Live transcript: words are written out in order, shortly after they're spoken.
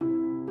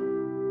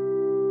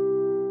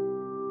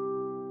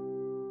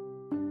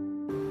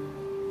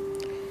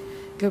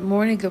Good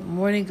morning,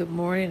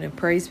 and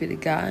praise be to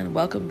God, and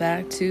welcome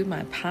back to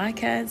my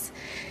podcast.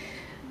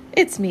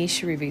 It's me,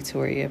 Cherie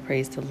Victoria.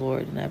 Praise the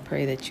Lord, and I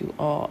pray that you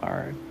all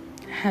are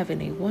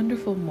having a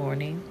wonderful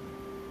morning.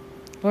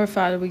 Lord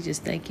Father, we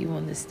just thank you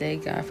on this day,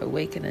 God, for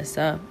waking us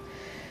up,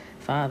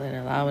 Father, and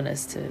allowing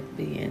us to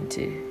begin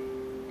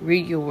to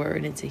read your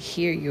word and to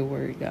hear your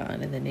word,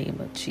 God, in the name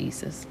of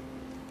Jesus.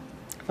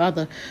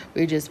 Father,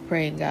 we're just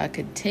praying, God,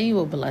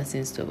 continual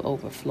blessings to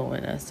overflow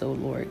in us, oh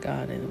Lord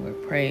God. And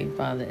we're praying,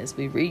 Father, as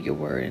we read your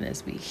word and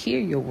as we hear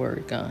your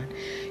word, God,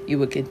 you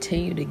will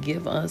continue to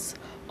give us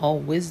all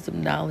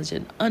wisdom, knowledge,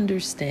 and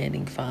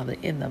understanding, Father,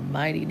 in the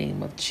mighty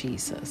name of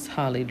Jesus.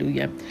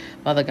 Hallelujah.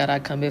 Father God, I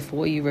come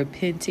before you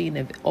repenting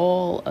of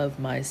all of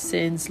my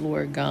sins,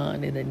 Lord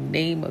God, in the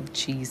name of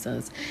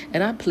Jesus.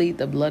 And I plead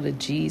the blood of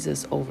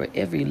Jesus over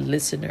every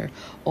listener,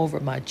 over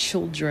my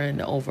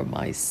children, over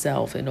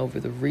myself, and over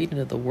the reading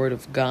of the word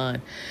of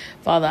God.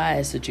 Father, I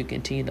ask that you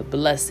continue to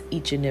bless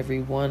each and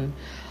every one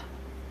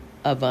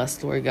of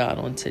us, Lord God,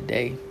 on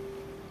today.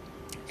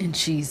 In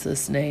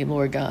Jesus' name,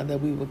 Lord God, that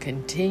we will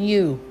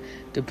continue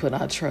to put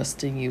our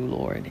trust in you,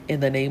 Lord. In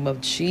the name of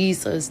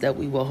Jesus, that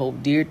we will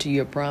hold dear to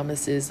your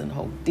promises and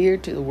hold dear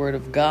to the word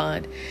of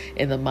God.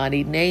 In the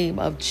mighty name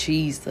of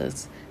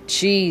Jesus.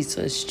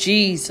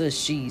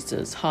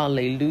 Jesus.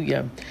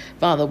 Hallelujah.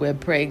 Father, we're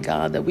praying,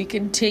 God, that we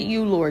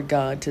continue, Lord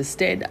God, to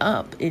stand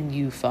up in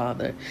you,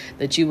 Father,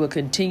 that you will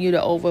continue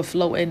to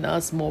overflow in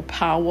us more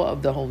power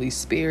of the Holy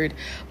Spirit,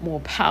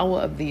 more power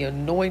of the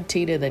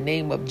anointing in the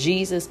name of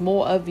Jesus,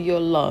 more of your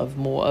love,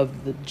 more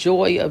of the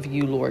joy of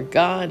you, Lord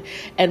God,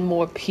 and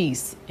more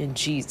peace in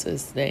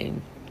Jesus'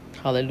 name.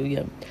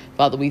 Hallelujah.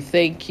 Father, we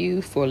thank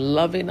you for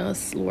loving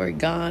us, Lord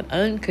God,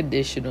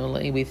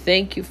 unconditionally. We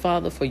thank you,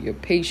 Father, for your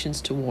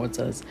patience towards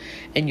us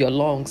and your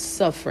long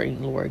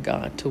suffering, Lord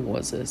God,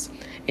 towards us.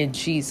 In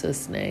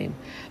Jesus' name.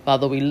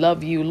 Father, we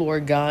love you,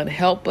 Lord God.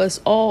 Help us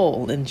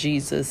all in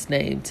Jesus'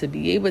 name to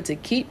be able to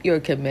keep your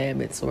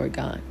commandments, Lord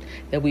God,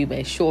 that we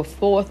may show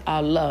forth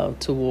our love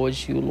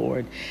towards you,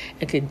 Lord,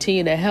 and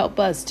continue to help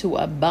us to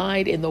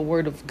abide in the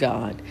word of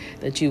God,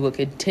 that you will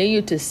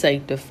continue to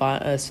sanctify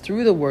us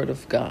through the word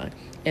of God.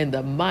 In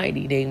the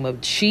mighty name of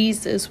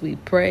Jesus, we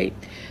pray.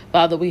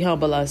 Father, we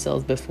humble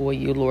ourselves before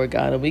you, Lord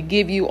God, and we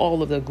give you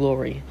all of the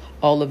glory,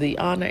 all of the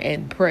honor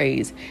and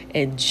praise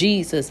in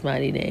Jesus'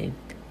 mighty name.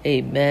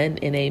 Amen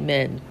and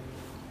amen.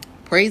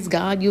 Praise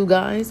God, you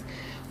guys.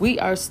 We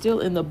are still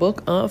in the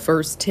book of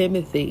 1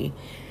 Timothy.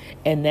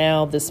 And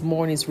now this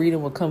morning's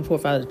reading will come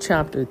forth out of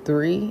chapter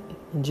 3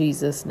 in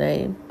Jesus'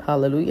 name.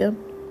 Hallelujah.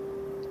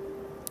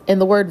 And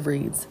the word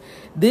reads,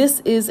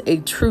 "This is a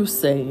true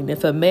saying,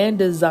 if a man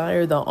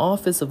desire the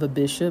office of a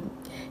bishop,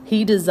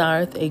 he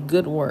desireth a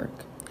good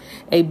work.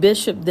 A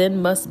bishop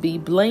then must be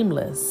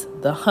blameless,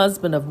 the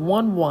husband of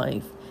one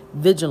wife,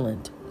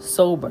 vigilant,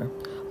 sober,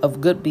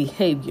 of good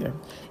behaviour,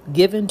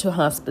 given to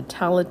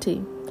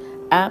hospitality,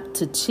 apt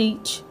to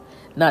teach,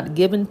 not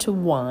given to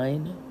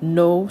wine,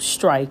 no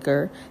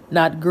striker,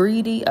 not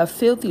greedy of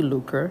filthy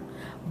lucre,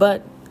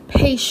 but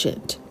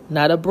patient,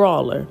 not a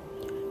brawler,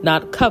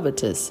 not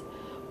covetous,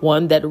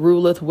 one that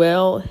ruleth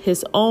well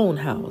his own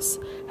house,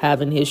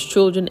 having his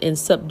children in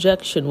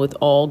subjection with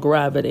all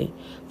gravity.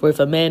 For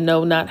if a man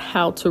know not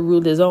how to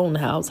rule his own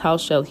house, how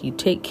shall he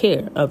take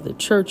care of the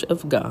church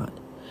of God?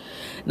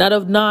 Not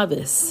of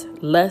novice,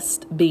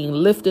 lest being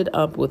lifted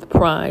up with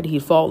pride he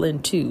fall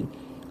into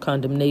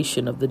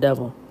condemnation of the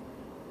devil."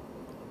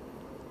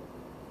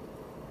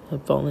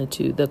 Fall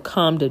into the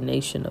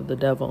condemnation of the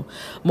devil.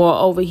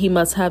 Moreover, he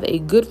must have a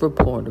good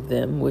report of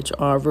them which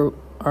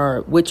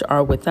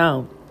are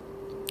without,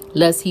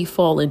 lest he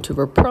fall into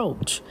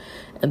reproach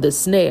and the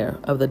snare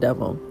of the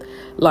devil.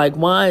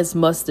 Likewise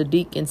must the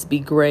deacons be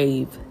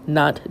grave,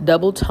 not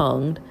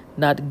double-tongued,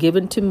 not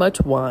given to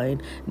much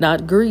wine,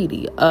 not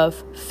greedy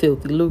of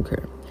filthy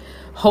lucre,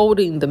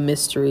 holding the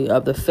mystery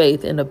of the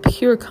faith in a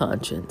pure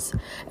conscience.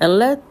 And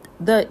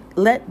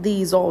let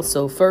these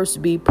also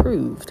first be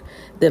proved,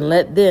 then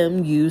let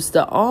them use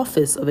the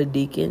office of a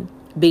deacon,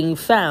 being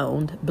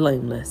found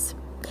blameless.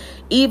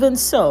 Even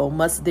so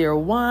must their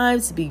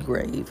wives be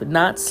grave,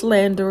 not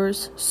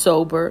slanderers,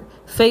 sober,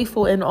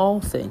 faithful in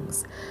all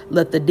things.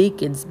 Let the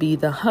deacons be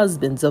the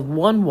husbands of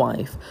one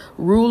wife,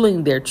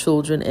 ruling their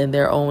children in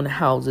their own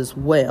houses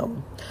well.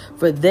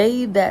 For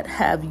they that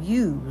have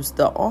used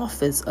the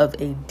office of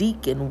a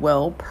deacon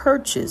well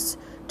purchase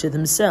to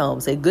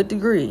themselves a good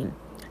degree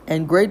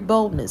and great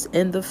boldness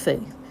in the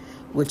faith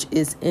which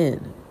is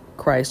in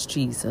Christ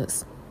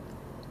Jesus.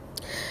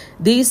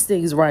 These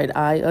things write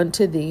I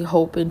unto thee,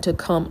 hoping to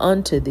come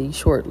unto thee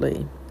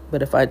shortly.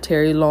 But if I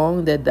tarry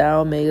long, that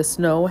thou mayest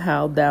know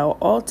how thou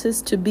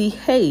oughtest to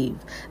behave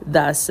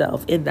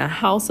thyself in the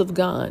house of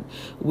God,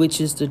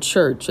 which is the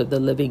church of the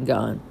living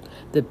God,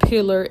 the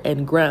pillar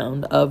and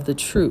ground of the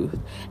truth.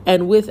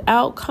 And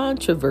without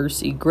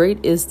controversy,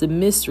 great is the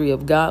mystery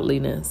of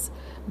godliness.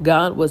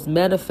 God was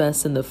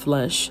manifest in the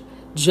flesh,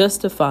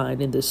 justified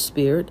in the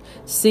spirit,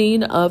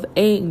 seen of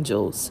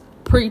angels,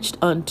 preached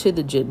unto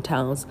the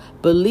Gentiles,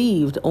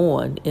 believed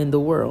on in the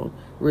world,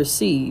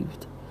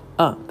 received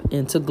up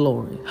into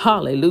glory.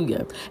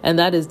 Hallelujah. And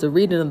that is the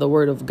reading of the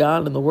word of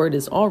God. And the word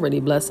is already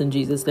blessed in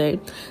Jesus'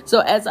 name. So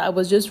as I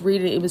was just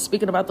reading, it was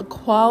speaking about the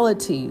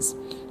qualities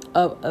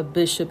of a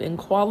bishop and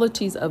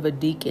qualities of a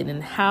deacon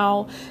and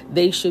how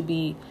they should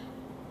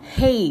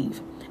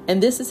behave.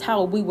 And this is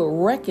how we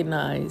will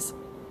recognize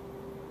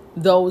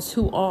those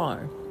who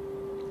are.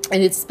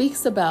 And it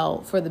speaks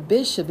about, for the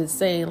bishop, it's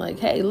saying like,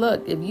 hey,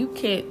 look, if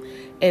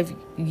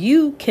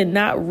you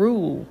cannot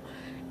rule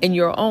in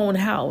your own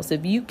house,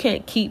 if you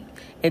can't keep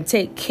and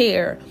take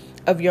care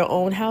of your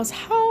own house,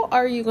 how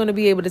are you going to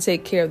be able to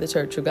take care of the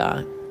church of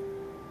God?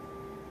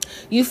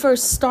 You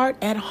first start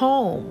at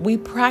home. We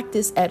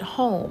practice at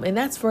home, and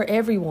that's for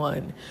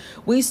everyone.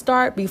 We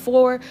start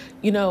before,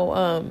 you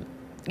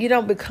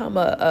don't become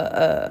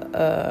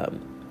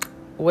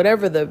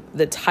whatever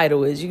the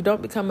title is. You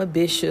don't become a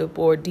bishop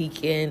or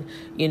deacon,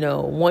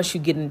 once you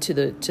get into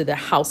the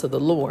house of the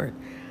Lord.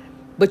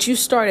 But you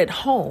start at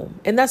home,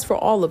 and that's for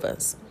all of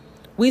us.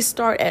 We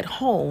start at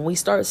home. We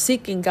start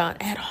seeking God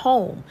at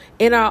home,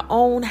 in our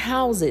own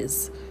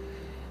houses.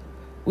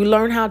 We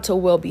learn how to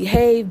well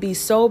behave, be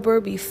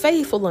sober, be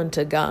faithful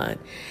unto God,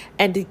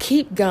 and to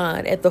keep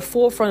God at the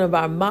forefront of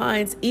our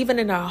minds, even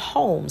in our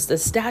homes, the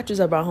statutes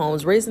of our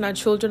homes, raising our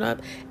children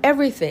up,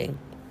 everything.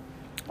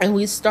 And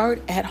we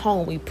start at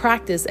home. We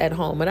practice at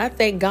home. And I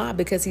thank God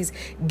because he's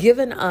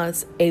given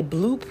us a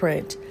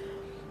blueprint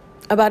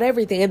about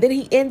everything. And then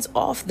he ends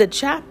off the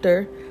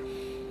chapter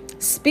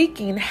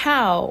speaking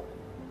how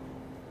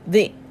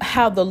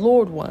the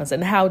Lord was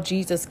and how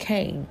Jesus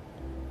came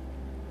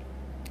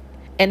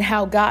and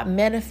how God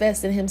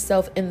manifested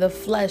himself in the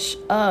flesh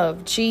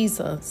of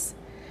Jesus,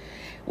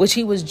 which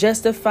he was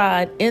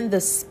justified in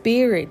the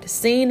spirit,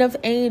 seen of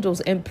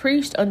angels, and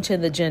preached unto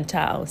the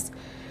Gentiles,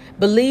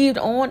 believed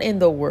on in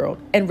the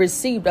world, and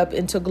received up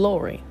into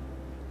glory.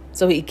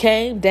 So he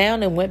came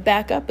down and went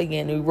back up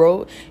again.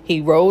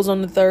 He rose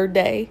on the third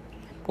day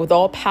with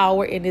all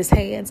power in his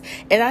hands.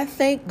 And I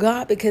thank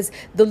God because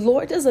the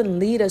Lord doesn't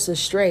lead us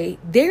astray.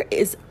 There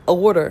is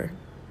order.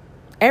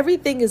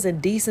 Everything is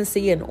in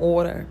decency and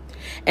order.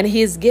 And he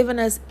has given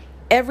us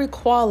every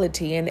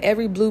quality and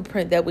every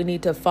blueprint that we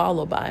need to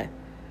follow by.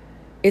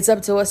 It's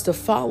up to us to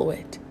follow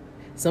it.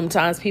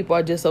 Sometimes people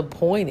are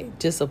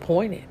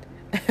disappointed.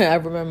 I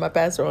remember my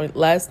pastor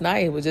last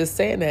night was just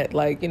saying that,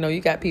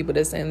 you got people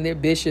that saying they're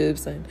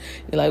bishops, and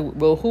you're like,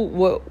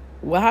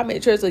 well, how many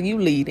churches are you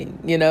leading?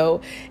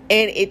 And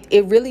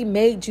it really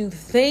made you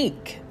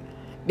think,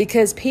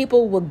 because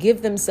people will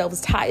give themselves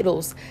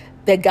titles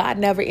that God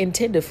never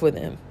intended for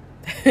them.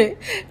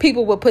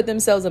 People will put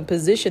themselves in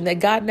position that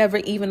God never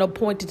even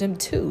appointed them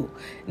to,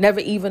 never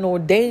even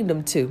ordained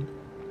them to.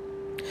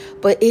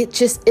 But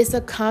it's a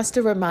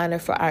constant reminder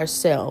for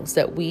ourselves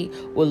that we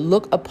will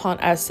look upon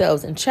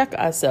ourselves and check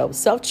ourselves,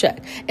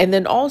 self-check. And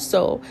then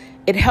also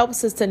it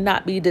helps us to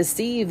not be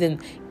deceived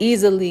and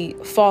easily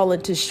fall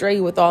into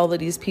stray with all of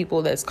these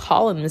people that's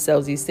calling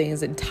themselves these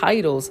things and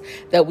titles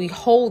that we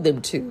hold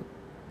them to.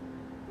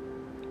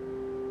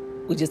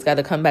 We just got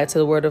to come back to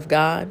the word of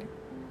God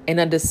and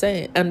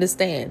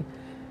understand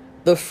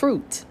the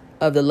fruit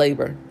of the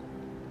labor.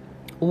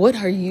 What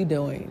are you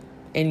doing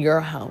in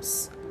your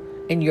house,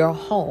 in your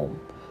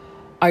home?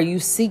 Are you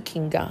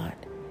seeking God?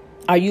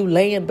 Are you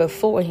laying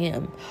before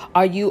him?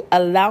 Are you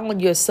allowing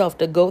yourself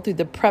to go through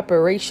the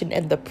preparation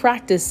and the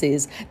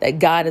practices that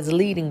God is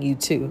leading you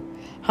to?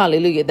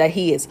 Hallelujah. That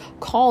he has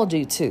called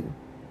you to,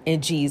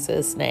 in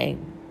Jesus'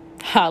 name.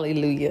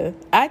 Hallelujah.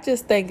 I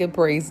just thank and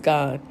praise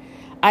God.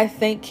 I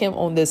thank him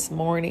on this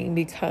morning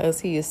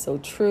because he is so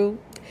true.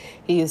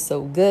 He is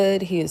so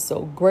good. He is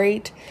so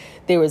great.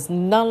 There is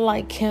none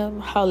like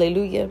him.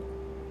 Hallelujah.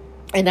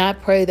 And I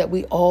pray that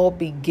we all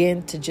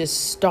begin to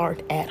just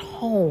start at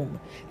home,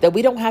 that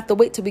we don't have to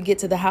wait till we get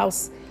to the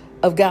house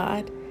of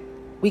God.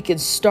 We can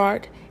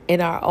start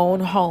in our own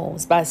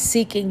homes by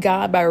seeking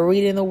God, by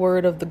reading the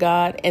word of the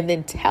God, and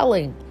then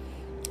telling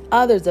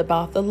others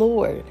about the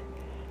Lord,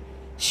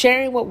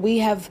 sharing what we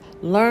have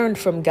learned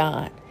from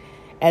God.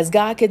 As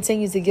God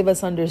continues to give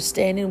us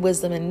understanding,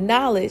 wisdom, and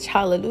knowledge,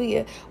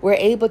 hallelujah, we're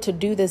able to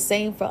do the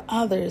same for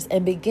others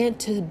and begin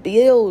to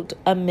build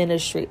a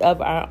ministry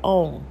of our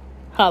own.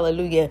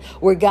 Hallelujah.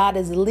 Where God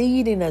is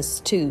leading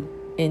us to,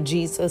 in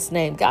Jesus'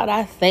 name. God,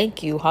 I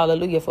thank you,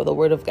 hallelujah, for the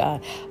word of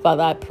God.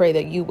 Father, I pray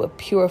that you would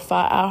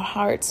purify our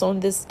hearts on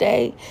this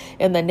day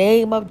in the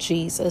name of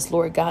Jesus,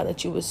 Lord God,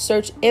 that you would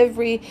search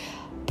every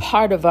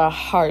part of our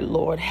heart,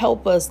 Lord.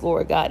 Help us,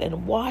 Lord God,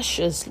 and wash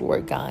us,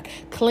 Lord God.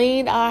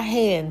 Clean our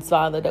hands,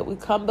 Father, that we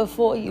come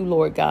before you,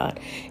 Lord God,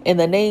 in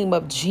the name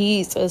of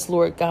Jesus,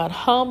 Lord God,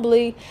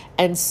 humbly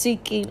and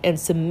seeking and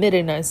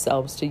submitting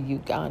ourselves to you,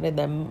 God, in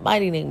the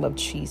mighty name of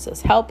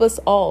Jesus. Help us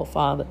all,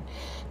 Father,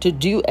 to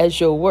do as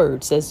your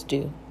word says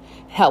do.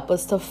 Help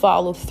us to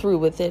follow through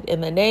with it in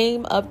the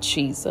name of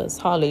Jesus.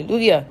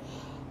 Hallelujah.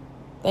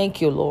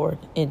 Thank you, Lord,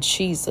 in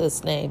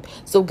Jesus' name.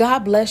 So God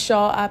bless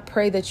y'all. I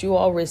pray that you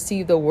all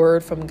receive the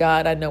word from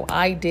God. I know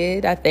I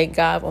did. I thank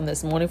God on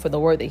this morning for the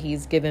word that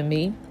he's given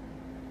me.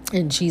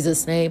 In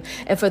Jesus' name.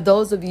 And for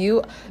those of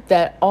you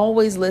that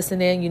always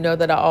listen in, you know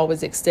that I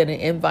always extend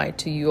an invite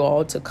to you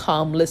all to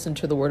come listen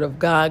to the word of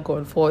God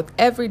going forth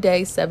every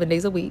day, 7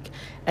 days a week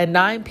at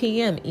 9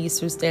 p.m.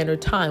 Eastern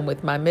Standard Time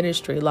with my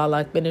ministry,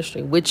 Lilac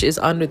Ministry, which is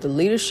under the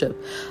leadership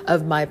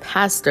of my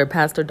pastor,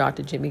 Pastor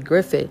Dr. Jimmy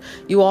Griffith.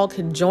 You all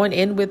can join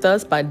in with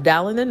us by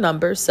dialing the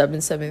number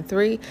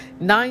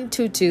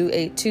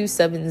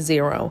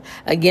 773-922-8270.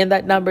 Again,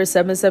 that number is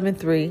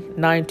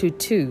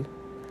 773-922.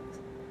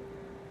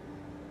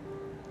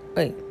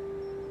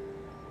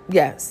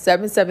 Yes,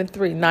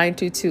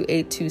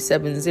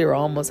 773-922-8270.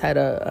 Almost had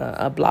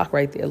a block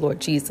right there,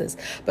 Lord Jesus.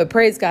 But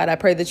praise God, I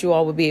pray that you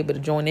all will be able to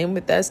join in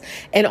with us.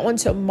 And on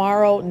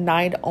tomorrow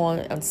night,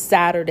 on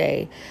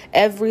Saturday,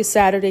 every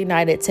Saturday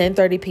night at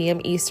 10:30 p.m.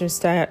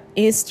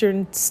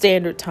 Eastern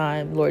Standard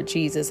Time, Lord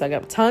Jesus. I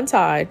got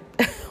tongue-tied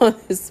on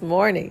this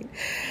morning.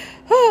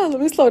 Oh,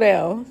 let me slow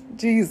down.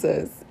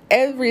 Jesus.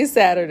 Every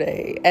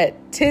Saturday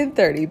at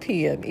 10:30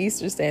 p.m.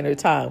 Eastern Standard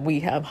Time, we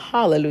have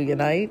Hallelujah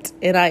Night.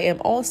 And I am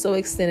also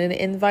extending an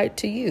invite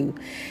to you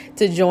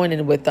to join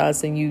in with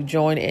us. And you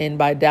join in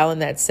by dialing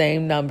that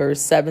same number,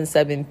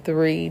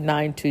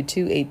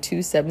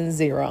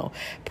 773-922-8270.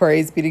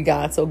 Praise be to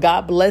God. So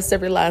God bless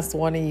every last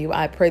one of you.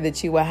 I pray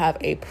that you will have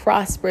a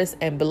prosperous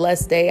and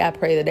blessed day. I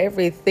pray that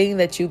everything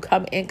that you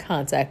come in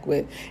contact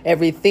with,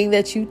 everything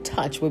that you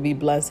touch will be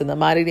blessed. In the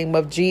mighty name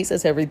of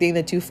Jesus, everything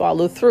that you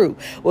follow through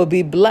will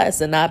be blessed.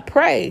 And I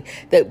pray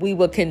that we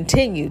will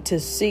continue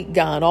to seek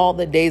God all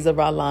the days of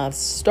our lives,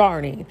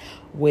 starting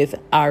with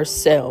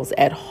ourselves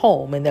at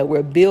home, and that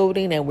we're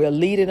building and we're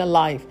leading a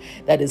life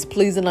that is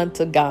pleasing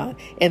unto God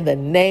in the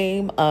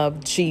name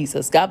of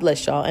Jesus. God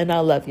bless y'all, and I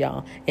love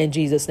y'all in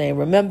Jesus' name.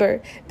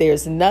 Remember,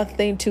 there's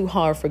nothing too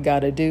hard for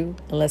God to do,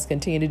 and let's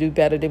continue to do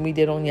better than we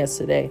did on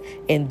yesterday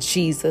in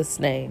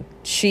Jesus' name.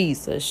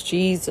 Jesus,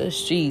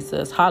 Jesus,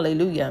 Jesus.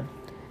 Hallelujah.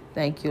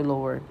 Thank you,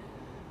 Lord.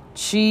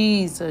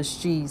 Jesus,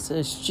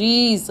 Jesus,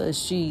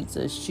 Jesus,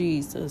 Jesus,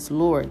 Jesus,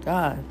 Lord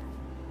God.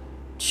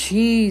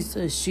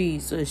 Jesus,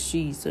 Jesus,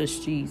 Jesus,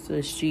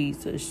 Jesus,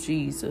 Jesus,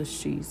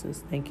 Jesus,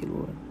 Jesus. Thank you,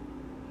 Lord.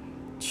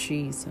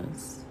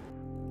 Jesus.